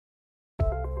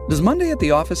Does Monday at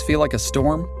the office feel like a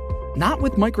storm? Not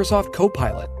with Microsoft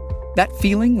Copilot. That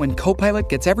feeling when Copilot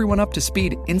gets everyone up to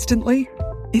speed instantly?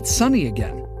 It's sunny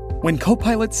again. When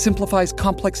Copilot simplifies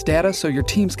complex data so your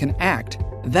teams can act,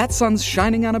 that sun's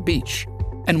shining on a beach.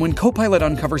 And when Copilot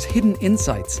uncovers hidden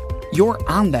insights, you're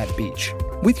on that beach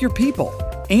with your people,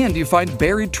 and you find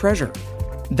buried treasure.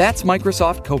 That's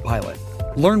Microsoft Copilot.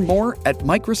 Learn more at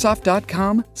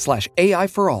Microsoft.com/AI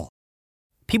for all.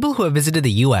 People who have visited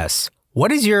the U.S., what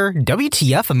is your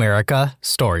WTF America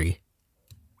story?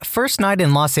 First night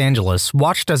in Los Angeles,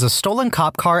 watched as a stolen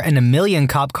cop car and a million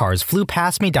cop cars flew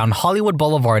past me down Hollywood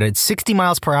Boulevard at 60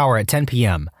 miles per hour at 10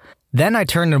 p.m. Then I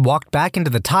turned and walked back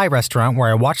into the Thai restaurant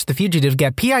where I watched the fugitive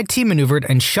get PIT maneuvered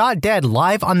and shot dead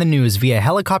live on the news via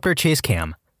helicopter chase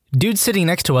cam. Dude sitting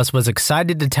next to us was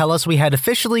excited to tell us we had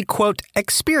officially, quote,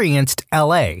 experienced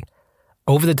LA.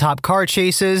 Over-the-top car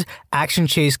chases, action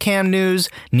chase cam news,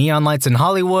 neon lights in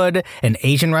Hollywood, an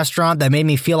Asian restaurant that made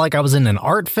me feel like I was in an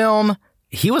art film.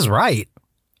 He was right.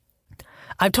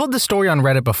 I've told this story on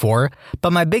Reddit before,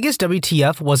 but my biggest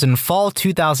WTF was in fall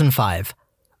 2005.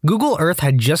 Google Earth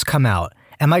had just come out,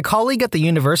 and my colleague at the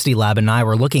university lab and I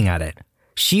were looking at it.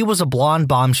 She was a blonde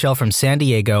bombshell from San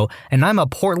Diego, and I'm a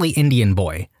portly Indian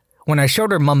boy. When I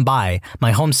showed her Mumbai,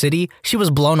 my home city, she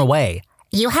was blown away.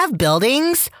 You have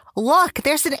buildings? Look,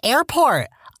 there's an airport.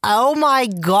 Oh my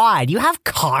God, you have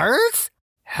cars?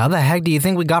 How the heck do you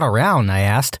think we got around? I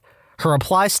asked. Her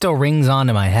reply still rings on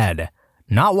in my head.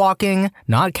 Not walking,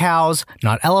 not cows,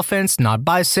 not elephants, not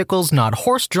bicycles, not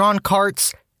horse-drawn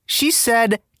carts. She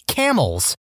said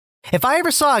camels. If I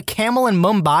ever saw a camel in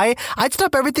Mumbai, I'd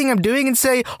stop everything I'm doing and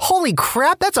say, holy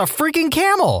crap, that's a freaking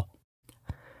camel.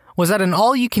 Was at an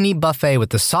all-you-can-eat buffet with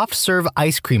the soft-serve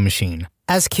ice cream machine.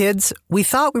 As kids, we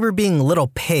thought we were being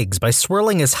little pigs by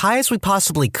swirling as high as we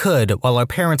possibly could while our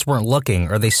parents weren't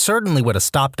looking, or they certainly would have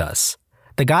stopped us.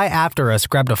 The guy after us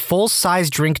grabbed a full-size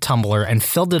drink tumbler and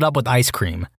filled it up with ice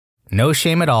cream. No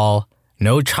shame at all,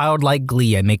 no childlike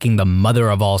glee at making the mother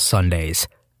of all Sundays.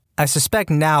 I suspect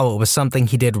now it was something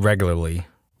he did regularly.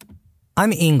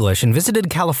 I'm English and visited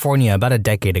California about a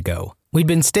decade ago. We'd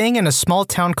been staying in a small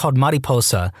town called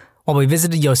Mariposa while we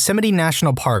visited Yosemite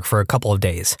National Park for a couple of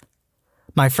days.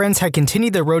 My friends had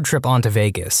continued their road trip on to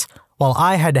Vegas, while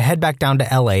I had to head back down to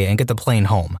LA and get the plane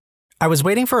home. I was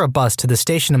waiting for a bus to the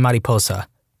station in Mariposa.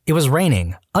 It was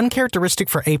raining, uncharacteristic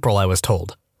for April, I was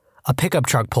told. A pickup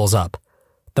truck pulls up.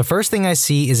 The first thing I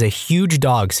see is a huge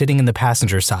dog sitting in the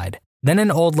passenger side. Then an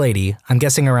old lady, I'm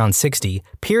guessing around 60,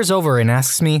 peers over and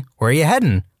asks me, "Where are you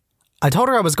heading?" I told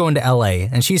her I was going to LA,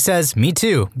 and she says, "Me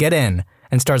too, get in,"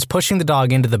 and starts pushing the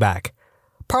dog into the back.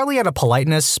 Partly out of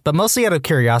politeness, but mostly out of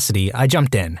curiosity, I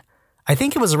jumped in. I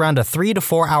think it was around a 3 to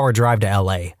 4 hour drive to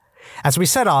LA. As we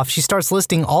set off, she starts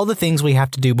listing all the things we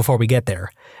have to do before we get there.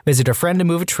 Visit a friend to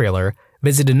move a trailer,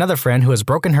 visit another friend who has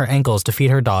broken her ankles to feed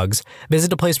her dogs,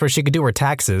 visit a place where she could do her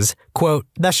taxes. Quote,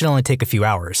 that should only take a few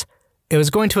hours. It was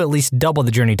going to at least double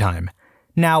the journey time.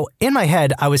 Now, in my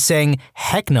head, I was saying,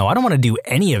 heck no, I don't want to do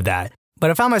any of that. But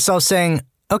I found myself saying,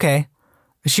 okay.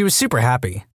 She was super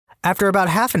happy. After about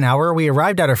half an hour, we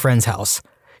arrived at her friend's house.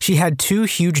 She had 2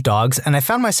 huge dogs, and I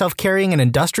found myself carrying an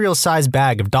industrial-sized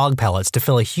bag of dog pellets to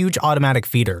fill a huge automatic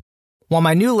feeder. While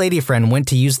my new lady friend went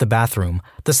to use the bathroom,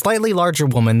 the slightly larger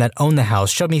woman that owned the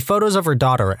house showed me photos of her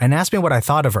daughter and asked me what I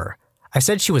thought of her. I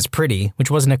said she was pretty,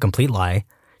 which wasn't a complete lie.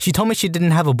 She told me she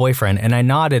didn't have a boyfriend, and I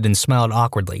nodded and smiled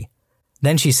awkwardly.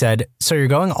 Then she said, "So you're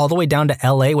going all the way down to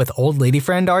LA with old lady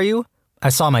friend, are you?" I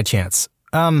saw my chance.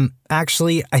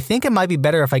 Actually, I think it might be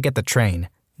better if I get the train.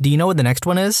 Do you know what the next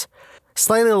one is?"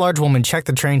 Slightly large woman checked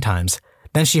the train times.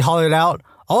 Then she hollered out,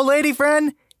 "Old lady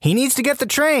friend, he needs to get the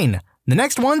train. The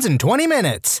next one's in 20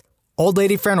 minutes. Old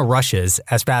lady friend rushes,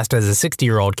 as fast as a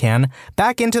 60-year-old can,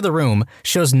 back into the room,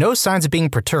 shows no signs of being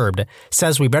perturbed,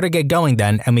 says we better get going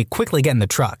then, and we quickly get in the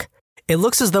truck. It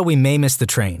looks as though we may miss the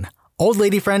train. Old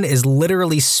lady friend is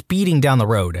literally speeding down the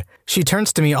road. She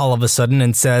turns to me all of a sudden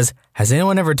and says, "Has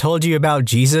anyone ever told you about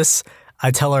Jesus?" I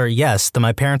tell her yes, that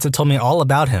my parents have told me all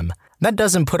about him. That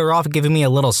doesn't put her off giving me a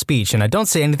little speech, and I don't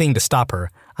say anything to stop her.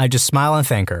 I just smile and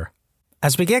thank her.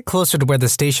 As we get closer to where the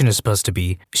station is supposed to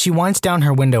be, she winds down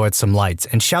her window at some lights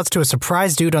and shouts to a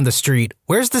surprised dude on the street,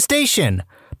 "Where's the station?"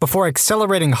 before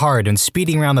accelerating hard and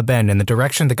speeding around the bend in the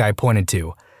direction the guy pointed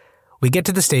to. We get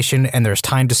to the station and there's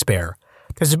time to spare.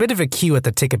 There's a bit of a queue at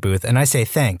the ticket booth and I say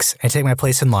thanks and take my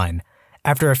place in line.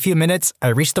 After a few minutes, I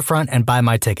reach the front and buy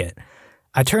my ticket.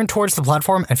 I turn towards the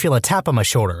platform and feel a tap on my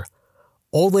shoulder.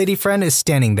 Old lady friend is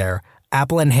standing there,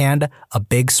 apple in hand, a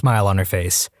big smile on her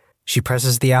face. She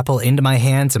presses the apple into my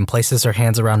hands and places her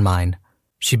hands around mine.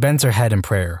 She bends her head in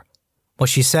prayer. What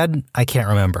she said, I can't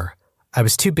remember. I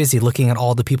was too busy looking at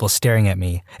all the people staring at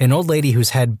me, an old lady whose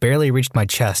head barely reached my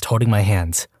chest holding my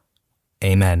hands.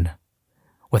 Amen.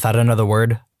 Without another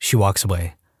word, she walks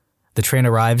away. The train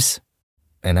arrives,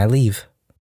 and I leave.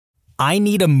 I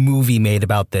need a movie made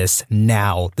about this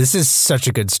now. This is such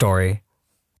a good story.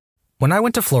 When I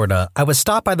went to Florida, I was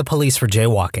stopped by the police for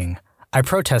jaywalking. I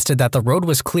protested that the road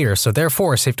was clear, so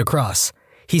therefore safe to cross.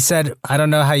 He said, I don't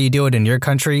know how you do it in your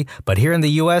country, but here in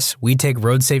the US, we take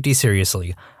road safety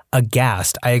seriously.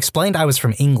 Aghast, I explained I was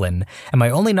from England, and my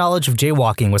only knowledge of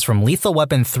jaywalking was from Lethal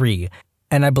Weapon 3,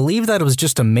 and I believed that it was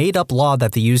just a made-up law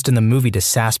that they used in the movie to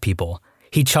sass people.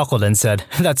 He chuckled and said,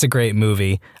 that's a great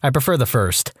movie. I prefer the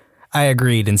first. I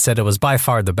agreed and said it was by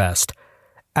far the best.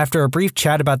 After a brief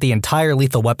chat about the entire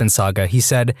Lethal Weapon saga, he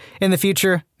said, in the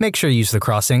future, make sure you use the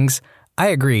crossings. I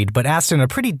agreed, but asked in a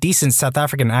pretty decent South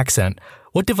African accent,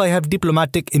 what if I have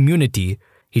diplomatic immunity?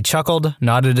 He chuckled,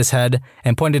 nodded his head,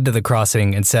 and pointed to the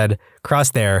crossing and said,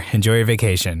 cross there, enjoy your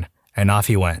vacation. And off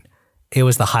he went. It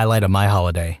was the highlight of my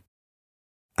holiday.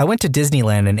 I went to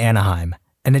Disneyland in Anaheim,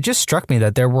 and it just struck me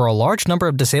that there were a large number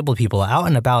of disabled people out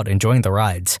and about enjoying the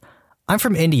rides. I'm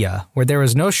from India, where there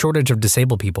is no shortage of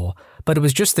disabled people, but it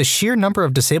was just the sheer number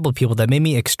of disabled people that made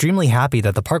me extremely happy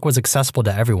that the park was accessible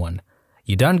to everyone.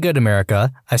 You done good,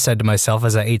 America, I said to myself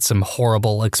as I ate some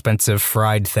horrible, expensive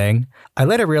fried thing. I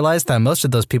later realized that most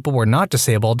of those people were not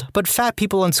disabled, but fat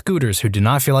people on scooters who did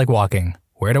not feel like walking.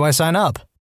 Where do I sign up?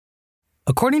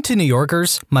 According to New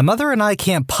Yorkers, my mother and I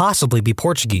can't possibly be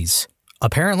Portuguese.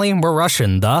 Apparently, we're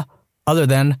Russian, other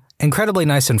than incredibly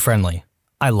nice and friendly.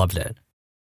 I loved it.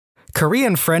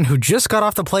 Korean friend who just got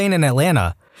off the plane in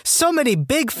Atlanta. So many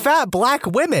big fat black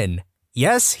women.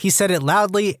 Yes, he said it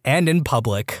loudly and in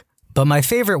public. But my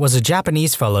favorite was a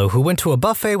Japanese fellow who went to a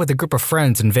buffet with a group of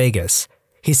friends in Vegas.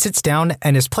 He sits down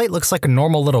and his plate looks like a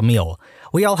normal little meal.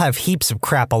 We all have heaps of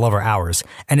crap all over ours,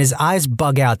 and his eyes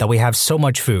bug out that we have so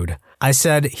much food. I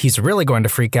said he's really going to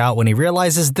freak out when he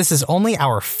realizes this is only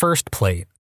our first plate.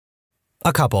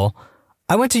 A couple.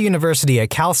 I went to university at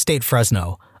Cal State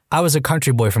Fresno. I was a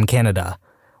country boy from Canada.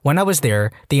 When I was there,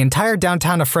 the entire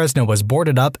downtown of Fresno was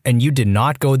boarded up and you did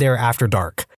not go there after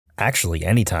dark. Actually,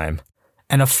 anytime.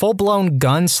 And a full-blown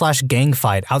gun/gang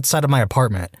fight outside of my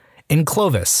apartment in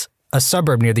Clovis, a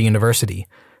suburb near the university.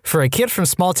 For a kid from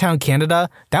small-town Canada,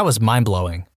 that was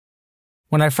mind-blowing.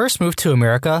 When I first moved to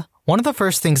America, one of the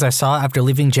first things I saw after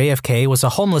leaving JFK was a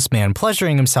homeless man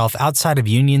pleasuring himself outside of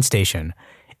Union Station.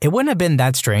 It wouldn't have been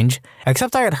that strange,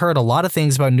 except I had heard a lot of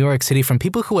things about New York City from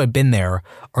people who had been there,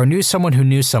 or knew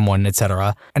someone,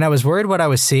 etc., and I was worried what I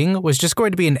was seeing was just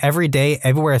going to be an everyday,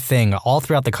 everywhere thing all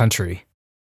throughout the country.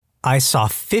 I saw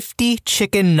 50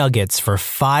 chicken nuggets for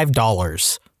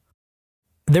 $5.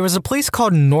 There was a place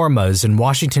called Norma's in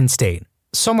Washington State,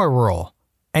 somewhere rural.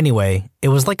 Anyway, it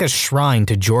was like a shrine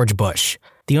to George Bush.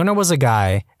 The owner was a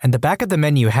guy, and the back of the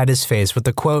menu had his face with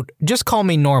the quote, "Just call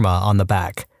me Norma," on the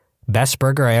back. Best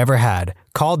burger I ever had,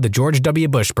 called the George W.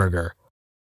 Bush burger.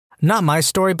 Not my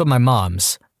story, but my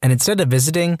mom's. And instead of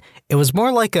visiting, it was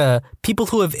more like a people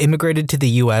who have immigrated to the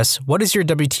US, what is your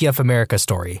WTF America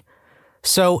story?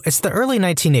 So it's the early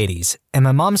 1980s, and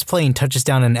my mom's plane touches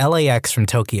down in LAX from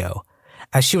Tokyo.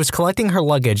 As she was collecting her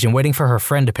luggage and waiting for her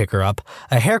friend to pick her up,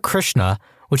 a Hare Krishna,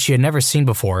 which she had never seen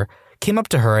before, came up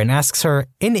to her and asks her,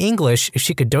 in English, if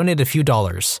she could donate a few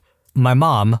dollars. My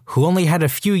mom, who only had a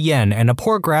few yen and a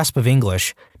poor grasp of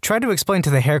English, tried to explain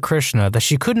to the Hare Krishna that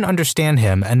she couldn't understand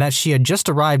him and that she had just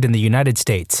arrived in the United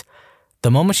States. The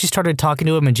moment she started talking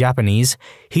to him in Japanese,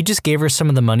 he just gave her some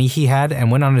of the money he had and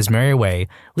went on his merry way,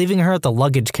 leaving her at the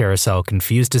luggage carousel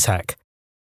confused as heck.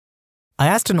 I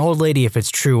asked an old lady if it's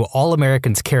true all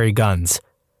Americans carry guns.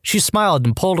 She smiled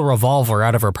and pulled a revolver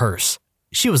out of her purse.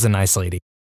 She was a nice lady.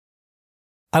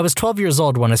 I was 12 years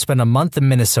old when I spent a month in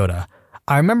Minnesota.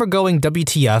 I remember going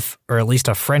WTF, or at least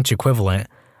a French equivalent,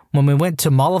 when we went to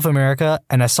Mall of America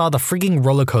and I saw the freaking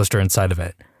roller coaster inside of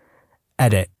it.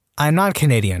 Edit. I'm not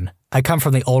Canadian. I come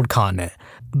from the old continent.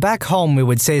 Back home we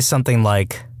would say something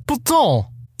like, Putain!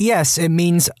 Yes, it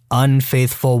means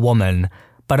unfaithful woman.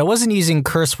 But I wasn't using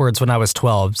curse words when I was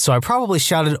 12, so I probably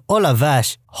shouted, oh la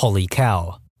vache, holy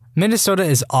cow. Minnesota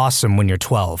is awesome when you're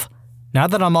 12. Now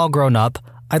that I'm all grown up,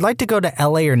 I'd like to go to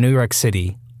LA or New York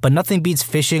City, but nothing beats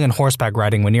fishing and horseback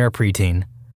riding when you're a preteen.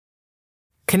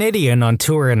 Canadian on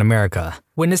tour in America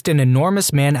witnessed an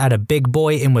enormous man at a Big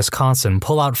Boy in Wisconsin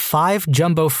pull out 5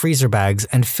 jumbo freezer bags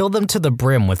and fill them to the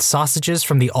brim with sausages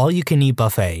from the all-you-can-eat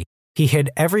buffet. He hid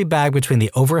every bag between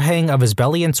the overhang of his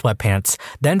belly and sweatpants,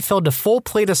 then filled a full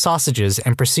plate of sausages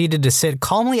and proceeded to sit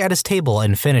calmly at his table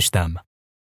and finish them.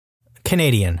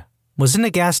 Canadian was in a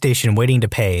gas station waiting to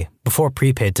pay before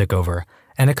prepaid took over,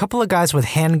 and a couple of guys with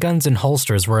handguns and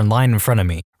holsters were in line in front of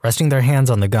me, resting their hands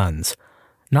on the guns.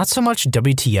 Not so much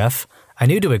WTF, I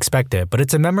knew to expect it, but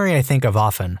it's a memory I think of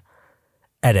often.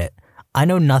 Edit. I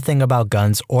know nothing about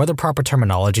guns or the proper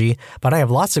terminology, but I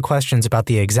have lots of questions about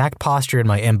the exact posture in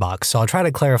my inbox, so I'll try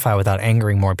to clarify without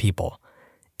angering more people.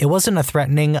 It wasn't a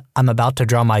threatening, I'm about to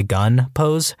draw my gun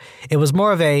pose. It was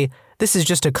more of a, this is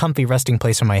just a comfy resting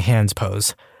place for my hands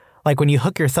pose. Like when you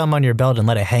hook your thumb on your belt and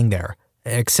let it hang there,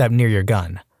 except near your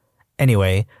gun.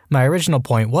 Anyway, my original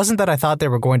point wasn't that I thought they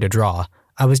were going to draw.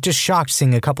 I was just shocked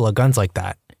seeing a couple of guns like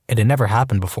that. It had never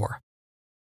happened before.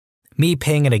 Me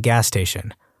paying at a gas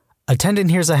station. Attendant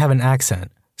hears I have an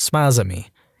accent, smiles at me.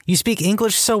 You speak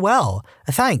English so well.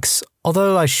 Thanks.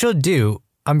 Although I should do.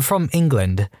 I'm from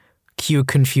England. Cue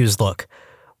confused look.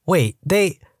 Wait,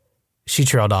 they... She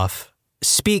trailed off.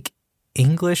 Speak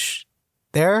English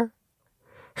there?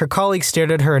 Her colleague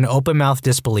stared at her in open-mouthed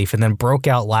disbelief and then broke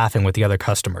out laughing with the other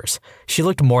customers. She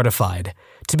looked mortified.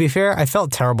 To be fair, I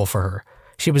felt terrible for her.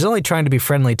 She was only trying to be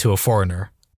friendly to a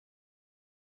foreigner.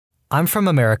 I'm from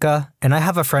America, and I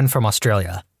have a friend from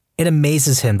Australia. It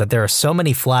amazes him that there are so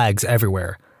many flags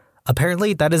everywhere.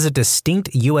 Apparently, that is a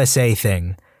distinct USA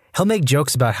thing. He'll make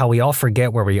jokes about how we all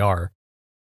forget where we are.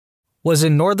 Was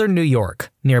in northern New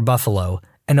York, near Buffalo,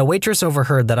 and a waitress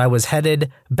overheard that I was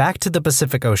headed back to the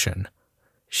Pacific Ocean.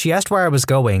 She asked where I was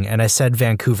going, and I said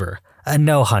Vancouver.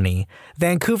 No, honey.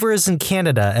 Vancouver is in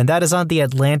Canada, and that is on the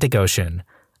Atlantic Ocean.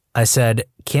 I said,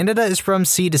 Canada is from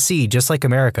sea to sea, just like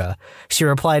America. She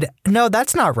replied, no,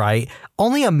 that's not right.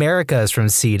 Only America is from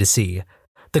sea to sea.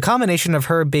 The combination of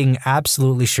her being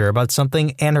absolutely sure about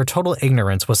something and her total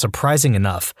ignorance was surprising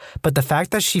enough, but the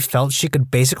fact that she felt she could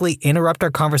basically interrupt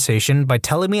our conversation by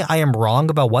telling me I am wrong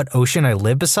about what ocean I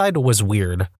live beside was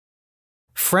weird.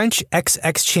 French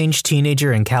ex-exchange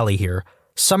teenager in Cali here.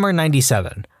 Summer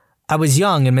 97. I was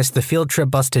young and missed the field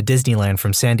trip bus to Disneyland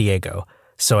from San Diego,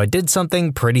 so I did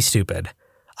something pretty stupid.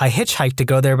 I hitchhiked to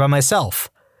go there by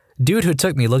myself. Dude who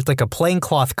took me looked like a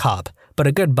plaincloth cop, but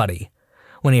a good buddy.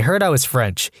 When he heard I was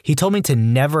French, he told me to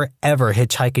never ever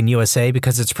hitchhike in USA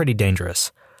because it's pretty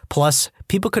dangerous. Plus,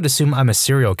 people could assume I'm a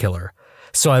serial killer.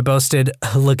 So I boasted,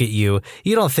 look at you,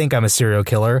 you don't think I'm a serial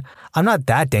killer. I'm not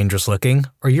that dangerous looking,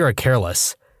 or you're a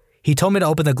careless. He told me to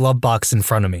open the glove box in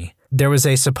front of me. There was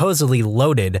a supposedly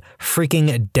loaded,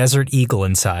 freaking Desert Eagle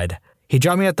inside. He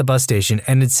dropped me at the bus station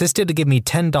and insisted to give me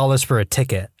 $10 for a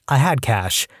ticket. I had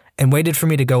cash, and waited for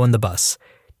me to go in the bus.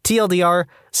 TLDR,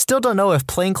 still don't know if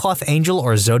plaincloth angel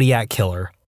or Zodiac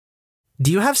killer.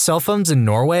 Do you have cell phones in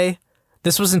Norway?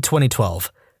 This was in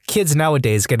 2012. Kids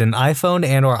nowadays get an iPhone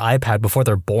and or iPad before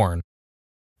they're born.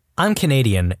 I'm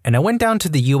Canadian, and I went down to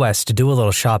the US to do a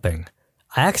little shopping.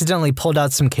 I accidentally pulled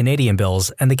out some Canadian bills,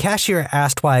 and the cashier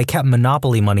asked why I kept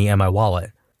Monopoly money in my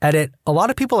wallet. Edit, a lot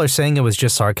of people are saying it was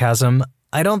just sarcasm.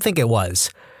 I don't think it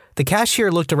was. The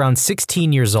cashier looked around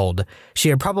 16 years old. She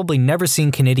had probably never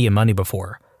seen Canadian money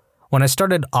before. When I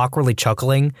started awkwardly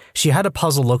chuckling, she had a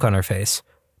puzzled look on her face.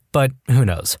 But who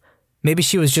knows? Maybe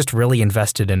she was just really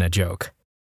invested in a joke.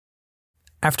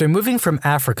 After moving from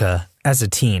Africa as a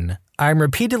teen, I am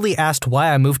repeatedly asked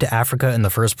why I moved to Africa in the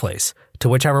first place, to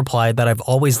which I replied that I've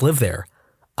always lived there.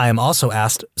 I am also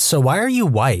asked, so why are you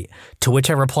white? To which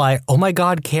I reply, oh my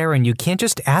god, Karen, you can't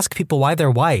just ask people why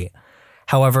they're white.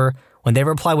 However, when they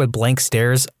reply with blank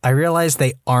stares, I realize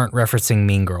they aren't referencing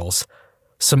Mean Girls.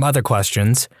 Some other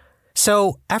questions.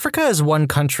 So, Africa is one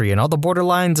country and all the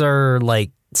borderlines are, like,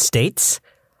 states?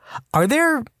 Are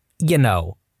there,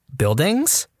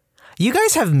 buildings? You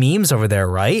guys have memes over there,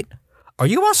 right? Are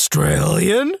you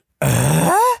Australian?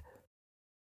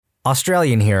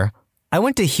 Australian here. I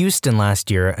went to Houston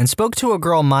last year and spoke to a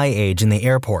girl my age in the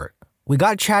airport. We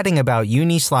got chatting about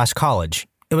uni/college.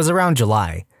 It was around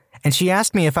July. And she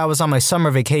asked me if I was on my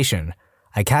summer vacation.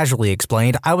 I casually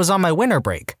explained I was on my winter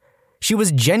break. She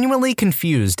was genuinely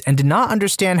confused and did not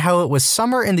understand how it was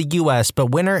summer in the US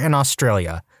but winter in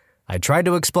Australia. I tried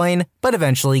to explain, but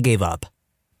eventually gave up.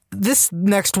 This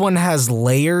next one has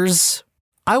layers.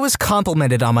 I was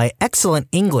complimented on my excellent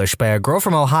English by a girl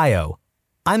from Ohio.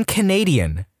 I'm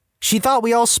Canadian. She thought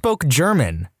we all spoke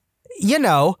German.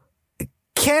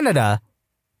 Canada,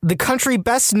 the country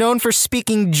best known for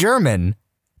speaking German.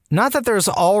 Not that there's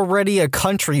already a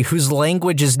country whose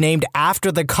language is named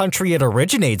after the country it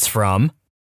originates from.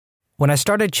 When I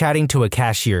started chatting to a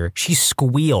cashier, she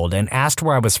squealed and asked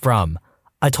where I was from.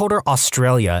 I told her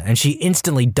Australia, and she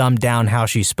instantly dumbed down how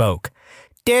she spoke.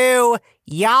 Do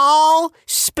y'all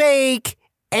speak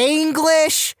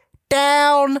English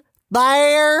down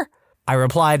there? I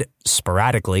replied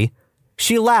sporadically.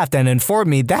 She laughed and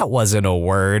informed me that wasn't a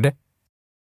word.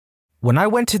 When I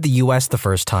went to the US the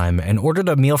first time and ordered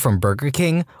a meal from Burger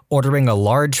King, ordering a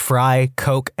large fry,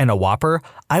 Coke, and a Whopper,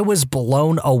 I was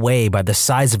blown away by the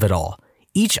size of it all.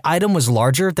 Each item was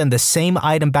larger than the same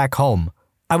item back home.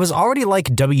 I was already like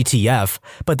WTF,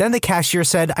 but then the cashier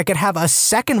said I could have a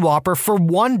second Whopper for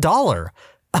 $1.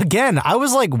 Again, I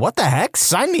was like, what the heck?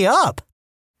 Sign me up!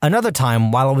 Another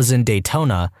time, while I was in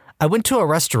Daytona, I went to a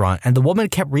restaurant and the woman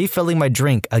kept refilling my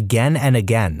drink again and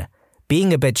again.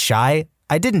 Being a bit shy,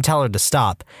 I didn't tell her to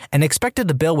stop and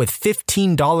expected a bill with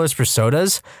 $15 for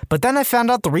sodas, but then I found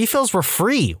out the refills were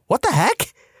free. What the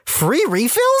heck? Free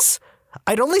refills?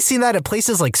 I'd only seen that at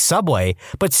places like Subway,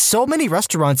 but so many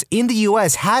restaurants in the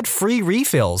US had free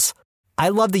refills. I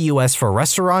love the US for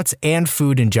restaurants and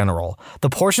food in general. The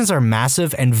portions are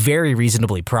massive and very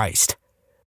reasonably priced.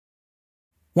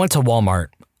 Went to Walmart.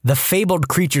 The fabled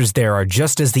creatures there are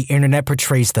just as the internet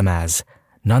portrays them as.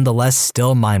 Nonetheless,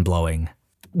 still mind-blowing.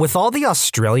 With all the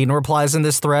Australian replies in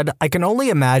this thread, I can only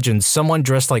imagine someone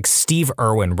dressed like Steve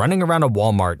Irwin running around a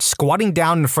Walmart, squatting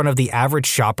down in front of the average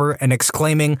shopper and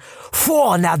exclaiming,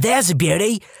 "Whoa, now there's a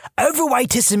beauty!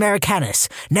 Overweightus americanus,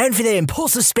 known for their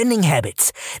impulsive spending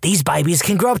habits. These babies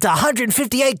can grow up to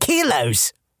 158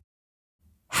 kilos!"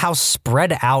 How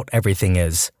spread out everything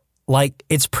is. Like,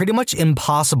 it's pretty much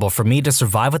impossible for me to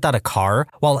survive without a car,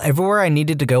 while everywhere I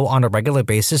needed to go on a regular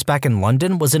basis back in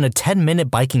London was in a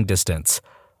 10-minute biking distance.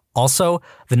 Also,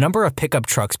 the number of pickup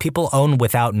trucks people own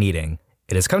without needing.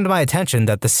 It has come to my attention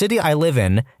that the city I live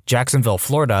in, Jacksonville,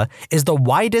 Florida, is the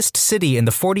widest city in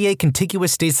the 48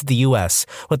 contiguous states of the US,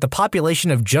 with a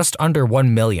population of just under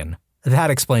 1 million.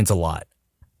 That explains a lot.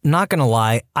 Not gonna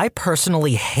lie, I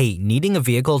personally hate needing a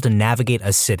vehicle to navigate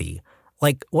a city.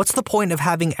 Like, what's the point of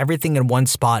having everything in one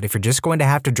spot if you're just going to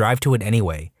have to drive to it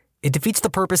anyway? It defeats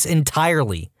the purpose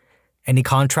entirely. Any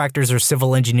contractors or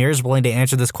civil engineers willing to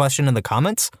answer this question in the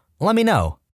comments? Let me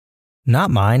know. Not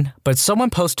mine, but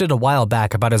someone posted a while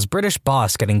back about his British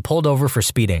boss getting pulled over for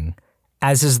speeding.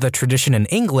 As is the tradition in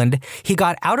England, he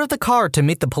got out of the car to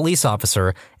meet the police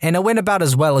officer, and it went about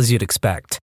as well as you'd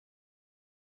expect.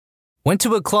 Went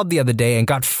to a club the other day and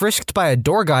got frisked by a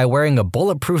door guy wearing a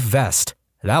bulletproof vest.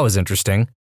 That was interesting.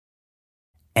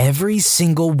 Every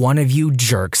single one of you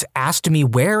jerks asked me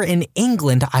where in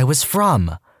England I was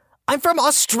from. I'm from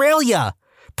Australia!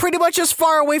 Pretty much as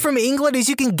far away from England as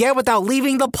you can get without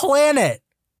leaving the planet!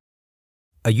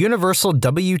 A universal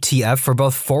WTF for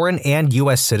both foreign and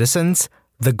US citizens?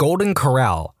 The Golden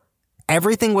Corral.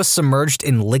 Everything was submerged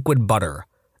in liquid butter.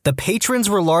 The patrons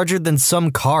were larger than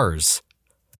some cars.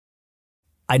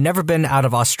 I'd never been out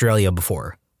of Australia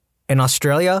before. In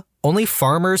Australia, only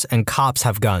farmers and cops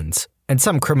have guns, and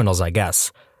some criminals, I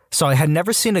guess. So I had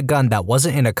never seen a gun that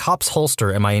wasn't in a cop's holster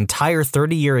in my entire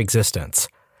 30-year existence.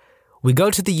 We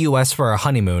go to the US for our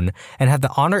honeymoon and have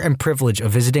the honor and privilege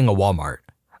of visiting a Walmart.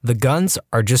 The guns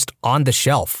are just on the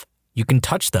shelf. You can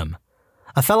touch them.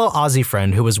 A fellow Aussie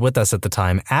friend who was with us at the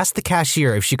time asked the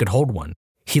cashier if she could hold one.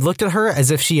 He looked at her as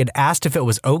if she had asked if it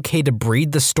was okay to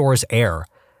breathe the store's air.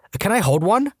 "Can I hold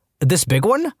one? This big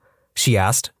one?" she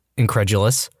asked,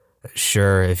 incredulous.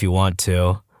 "Sure, if you want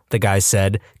to," the guy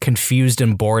said, confused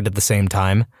and bored at the same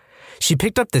time. She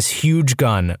picked up this huge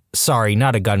gun. Sorry,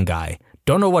 not a gun guy.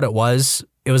 Don't know what it was.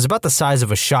 It was about the size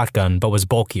of a shotgun, but was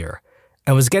bulkier,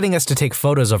 and was getting us to take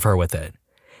photos of her with it.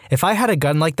 If I had a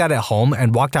gun like that at home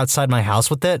and walked outside my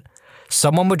house with it,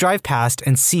 someone would drive past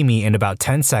and see me in about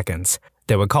 10 seconds.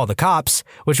 They would call the cops,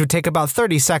 which would take about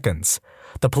 30 seconds.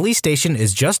 The police station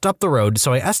is just up the road,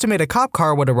 so I estimate a cop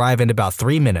car would arrive in about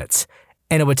 3 minutes.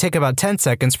 And it would take about 10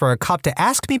 seconds for a cop to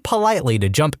ask me politely to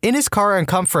jump in his car and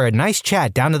come for a nice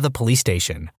chat down to the police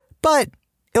station. But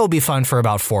it'll be fun for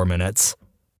about 4 minutes.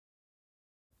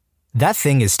 That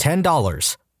thing is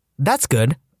 $10. That's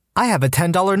good. I have a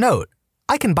 $10 note.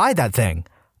 I can buy that thing.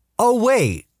 Oh,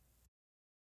 wait.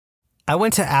 I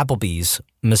went to Applebee's.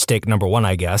 Mistake number 1,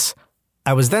 I guess.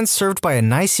 I was then served by a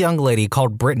nice young lady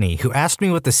called Brittany who asked me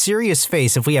with a serious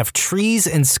face if we have trees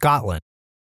in Scotland.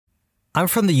 I'm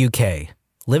from the UK.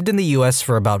 Lived in the US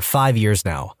for about 5 years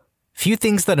now. Few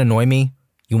things that annoy me.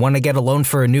 You want to get a loan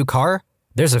for a new car?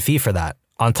 There's a fee for that,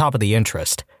 on top of the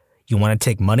interest. You want to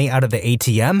take money out of the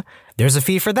ATM? There's a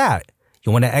fee for that.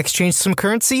 You want to exchange some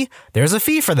currency? There's a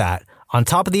fee for that, on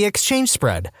top of the exchange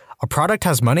spread. A product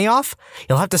has money off?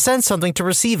 You'll have to send something to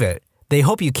receive it. They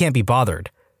hope you can't be bothered.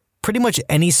 Pretty much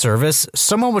any service,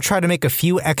 someone will try to make a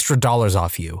few extra dollars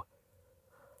off you.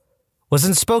 Was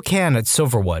in Spokane at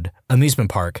Silverwood,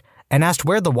 amusement park, and asked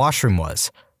where the washroom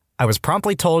was. I was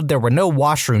promptly told there were no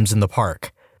washrooms in the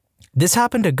park. This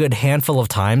happened a good handful of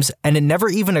times, and it never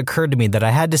even occurred to me that I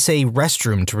had to say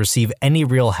restroom to receive any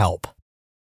real help.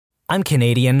 I'm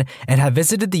Canadian and have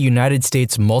visited the United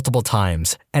States multiple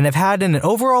times and have had an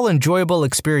overall enjoyable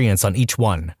experience on each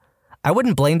one. I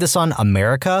wouldn't blame this on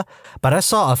America, but I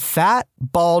saw a fat,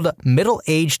 bald,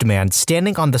 middle-aged man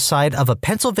standing on the side of a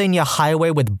Pennsylvania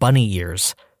highway with bunny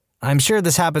ears. I'm sure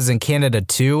this happens in Canada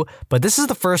too, but this is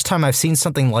the first time I've seen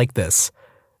something like this.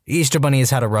 Easter Bunny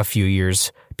has had a rough few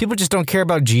years. People just don't care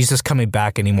about Jesus coming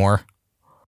back anymore.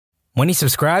 When you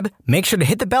subscribe, make sure to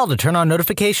hit the bell to turn on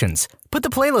notifications. Put the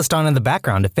playlist on in the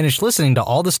background to finish listening to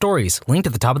all the stories, linked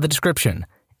at the top of the description.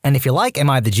 And if you like Am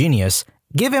I the Genius,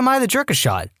 give Am I the Jerk a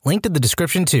shot, linked in the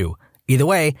description too. Either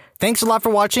way, thanks a lot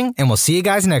for watching, and we'll see you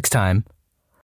guys next time.